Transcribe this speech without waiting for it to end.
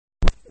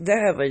Det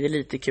här var ju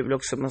lite kul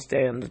också, måste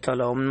jag ändå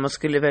tala om. Man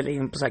skulle välja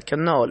in på så här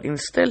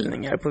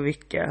kanalinställningar på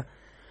vilket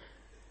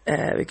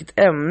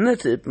ämne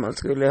typ man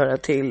skulle höra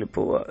till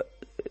på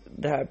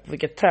det här, på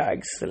vilka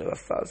tags eller vad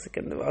fan så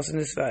kan det vara. Alltså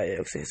nu Sverige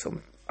också är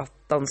som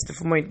attans, det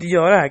får man inte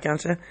göra här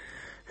kanske.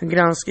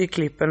 Granska i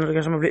klippen och då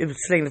kanske man blir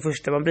utslängd det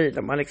första man blir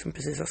när man liksom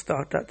precis har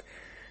startat.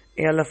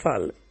 I alla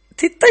fall,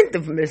 titta inte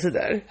på mig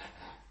sådär.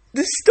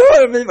 Du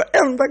stör mig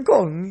varenda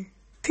gång.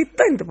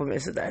 Titta inte på mig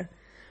sådär.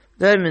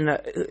 Det här är mina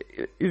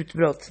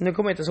utbrott. Nu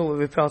kommer jag inte ihåg vad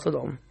vi pratade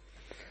om.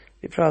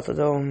 Vi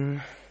pratade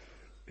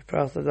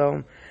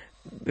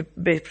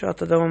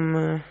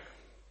om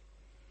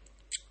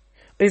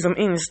liksom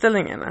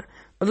inställningarna.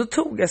 Och då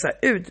tog jag så här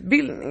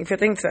utbildning. För jag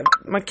tänkte så här,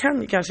 man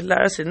kan ju kanske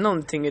lära sig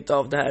någonting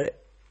utav det här.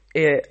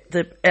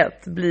 Typ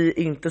 1, bli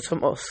inte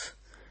som oss.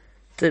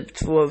 Typ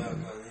 2,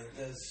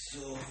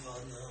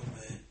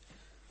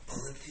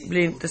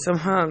 bli inte som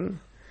han.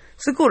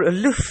 Så går det och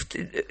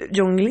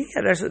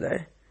luftjonglerar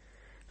sådär.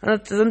 Han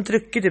har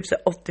druckit typ så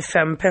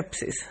 85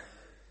 Pepsis.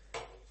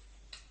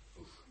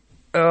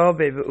 Ja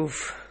baby,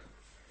 uff.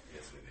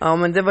 Ja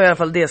men det var i alla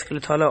fall det jag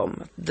skulle tala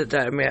om. Det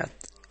där med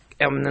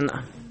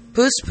ämnena.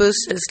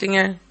 Puss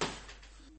älsklingar.